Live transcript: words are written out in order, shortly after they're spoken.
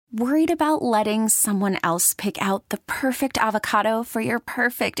Worried about letting someone else pick out the perfect avocado for your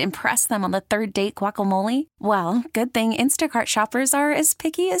perfect impress them on the third date guacamole? Well, good thing Instacart shoppers are as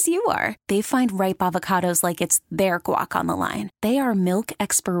picky as you are. They find ripe avocados like it's their guac on the line. They are milk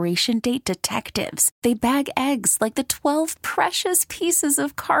expiration date detectives. They bag eggs like the 12 precious pieces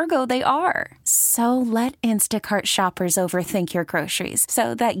of cargo they are. So let Instacart shoppers overthink your groceries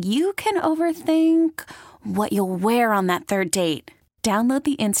so that you can overthink what you'll wear on that third date. Download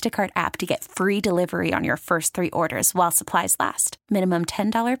the Instacart app to get free delivery on your first 3 orders while supplies last. Minimum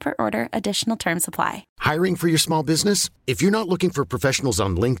 $10 per order. Additional terms apply. Hiring for your small business? If you're not looking for professionals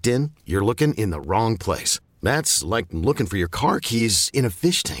on LinkedIn, you're looking in the wrong place. That's like looking for your car keys in a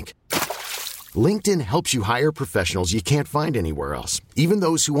fish tank. LinkedIn helps you hire professionals you can't find anywhere else, even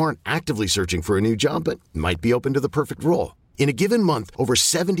those who aren't actively searching for a new job but might be open to the perfect role. In a given month, over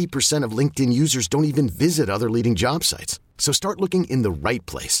 70% of LinkedIn users don't even visit other leading job sites. So start looking in the right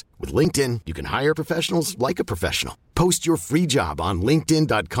place. With LinkedIn, you can hire professionals like a professional. Post your free job on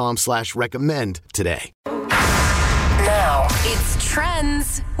linkedin.com/recommend today. Now, it's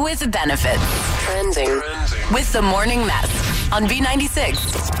Trends with Benefits. Trending with the Morning Mess on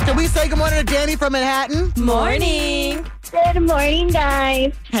B96. Can we say good morning to Dany from Manhattan? Morning. Good morning,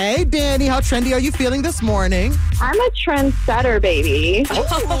 guys. Hey, Dany. How trendy are you feeling this morning? I'm a trendsetter, baby.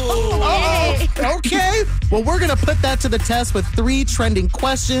 Okay. Well, we're going to put that to the test with 3 trending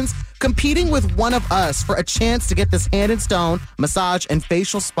questions, competing with one of us for a chance to get this Hand and Stone massage and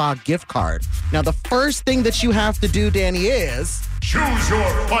facial spa gift card. Now, the first thing that you have to do, Dany, is... choose your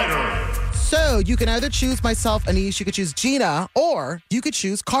fighter. So you can either choose myself, Anish, you could choose Jeana, or you could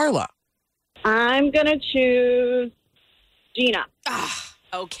choose Carla. I'm going to choose Jeana.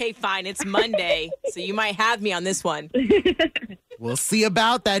 Okay, fine. It's Monday, so you might have me on this one. We'll see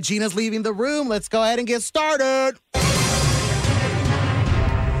about that. Gina's leaving the room. Let's go ahead and get started.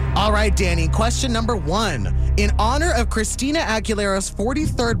 All right, Dany, question number 1. In honor of Christina Aguilera's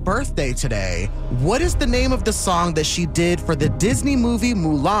 43rd birthday today, what is the name of the song that she did for the Disney movie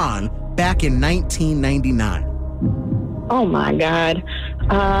Mulan back in 1999? Oh, my God.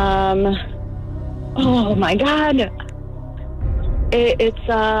 It's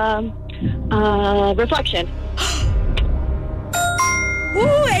Reflection.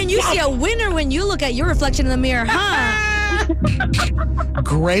 Ooh, and you see a winner when you look at your reflection in the mirror, huh?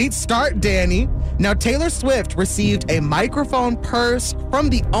 Great start, Dany. Now, Taylor Swift received a microphone purse from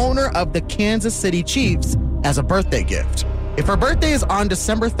the owner of the Kansas City Chiefs as a birthday gift. If her birthday is on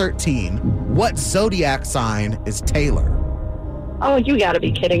December 13, what zodiac sign is Taylor? Oh, you gotta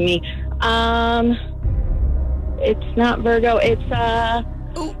be kidding me. It's not Virgo. It's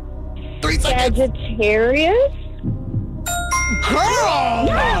 3 seconds. Sagittarius. Girl!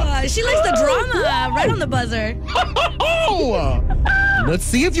 Yeah, she likes the drama. Right on the buzzer. Let's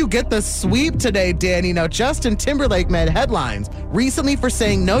see if you get the sweep today, Dany. Now, Justin Timberlake made headlines recently for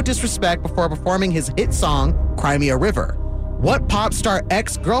saying no disrespect before performing his hit song, Cry Me a River. What pop star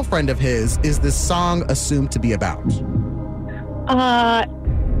ex-girlfriend of his is this song assumed to be about? Is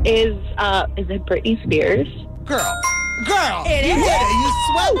it Britney Spears? Girl, It you is. did it. You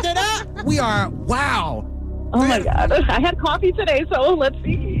swept it up. We are, wow. Oh, my God. I had coffee today, so let's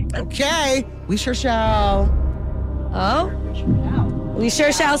see. Okay, we sure shall. Oh, we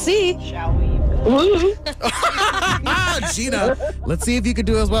sure shall see. Woo. Jeana, let's see if you can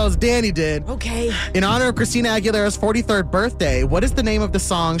do as well as Dany did. Okay. In honor of Christina Aguilera's 43rd birthday, what is the name of the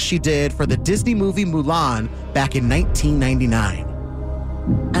song she did for the Disney movie Mulan back in 1999?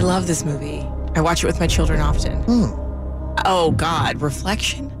 I love this movie. I watch it with my children often. Oh, God.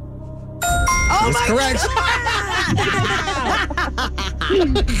 Reflection? Oh, That's correct.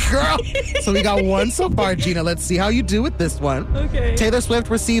 Girl. So we got one so far, Jeana. Let's see how you do with this one. Okay. Taylor Swift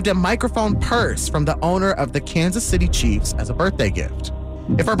received a microphone purse from the owner of the Kansas City Chiefs as a birthday gift.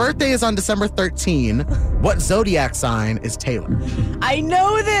 If her birthday is on December 13, what zodiac sign is Taylor? I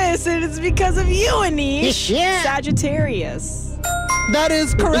know this, and it's because of you, Anish. Yeah. Sagittarius. That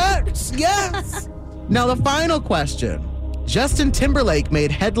is correct. Yes. Now, the final question. Justin Timberlake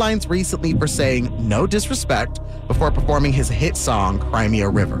made headlines recently for saying no disrespect before performing his hit song, Cry Me a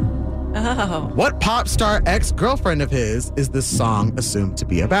River. Oh. What pop star ex-girlfriend of his is this song assumed to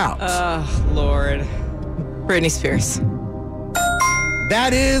be about? Oh, Lord. Britney Spears.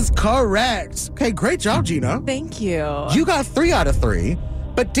 That is correct. Okay, great job, Jeana. Thank you. You got 3 out of 3.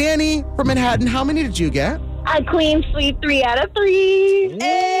 But Dany from Manhattan, how many did you get? A clean sweep 3 out of 3.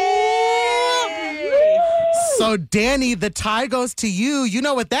 So, Dany, the tie goes to you. You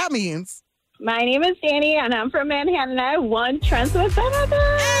know what that means. My name is Dany, and I'm from Manhattan. I won Trends with Benefits.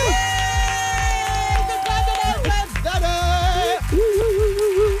 Congratulations, Dany!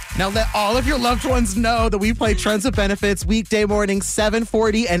 Now let all of your loved ones know that we play Trends with Benefits weekday mornings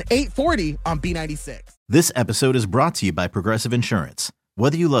 7:40 and 8:40 on B96. This episode is brought to you by Progressive Insurance.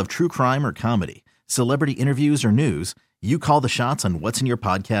 Whether you love true crime or comedy, celebrity interviews or news, you call the shots on what's in your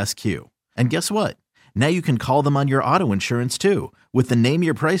podcast queue. And guess what? Now you can call them on your auto insurance too with the Name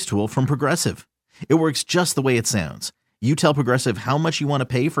Your Price tool from Progressive. It works just the way it sounds. You tell Progressive how much you want to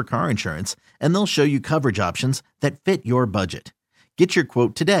pay for car insurance, and they'll show you coverage options that fit your budget. Get your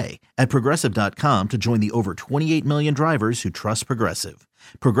quote today at Progressive.com to join the over 28 million drivers who trust Progressive.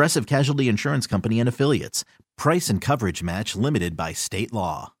 Progressive Casualty Insurance Company and Affiliates. Price and coverage match limited by state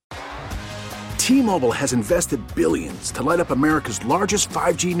law. T-Mobile has invested billions to light up America's largest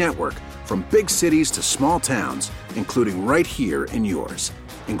 5G network, from big cities to small towns, including right here in yours.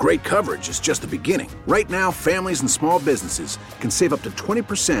 And great coverage is just the beginning. Right now, families and small businesses can save up to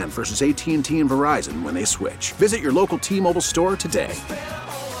 20% versus AT&T and Verizon when they switch. Visit your local T-Mobile store today.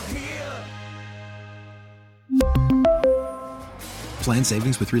 Plan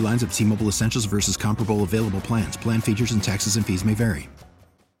savings with 3 lines of T-Mobile Essentials versus comparable available plans. Plan features and taxes and fees may vary.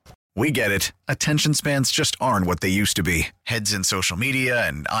 We get it. Attention spans just aren't what they used to be. Heads in social media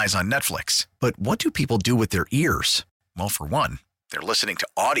and eyes on Netflix. But what do people do with their ears? Well, for one, they're listening to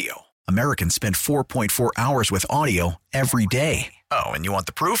audio. Americans spend 4.4 hours with audio every day. Oh, and you want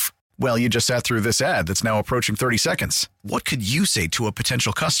the proof? Well, you just sat through this ad that's now approaching 30 seconds. What could you say to a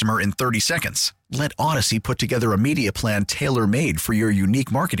potential customer in 30 seconds? Let Odyssey put together a media plan tailor-made for your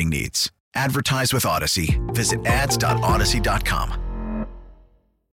unique marketing needs. Advertise with Odyssey. Visit ads.odyssey.com.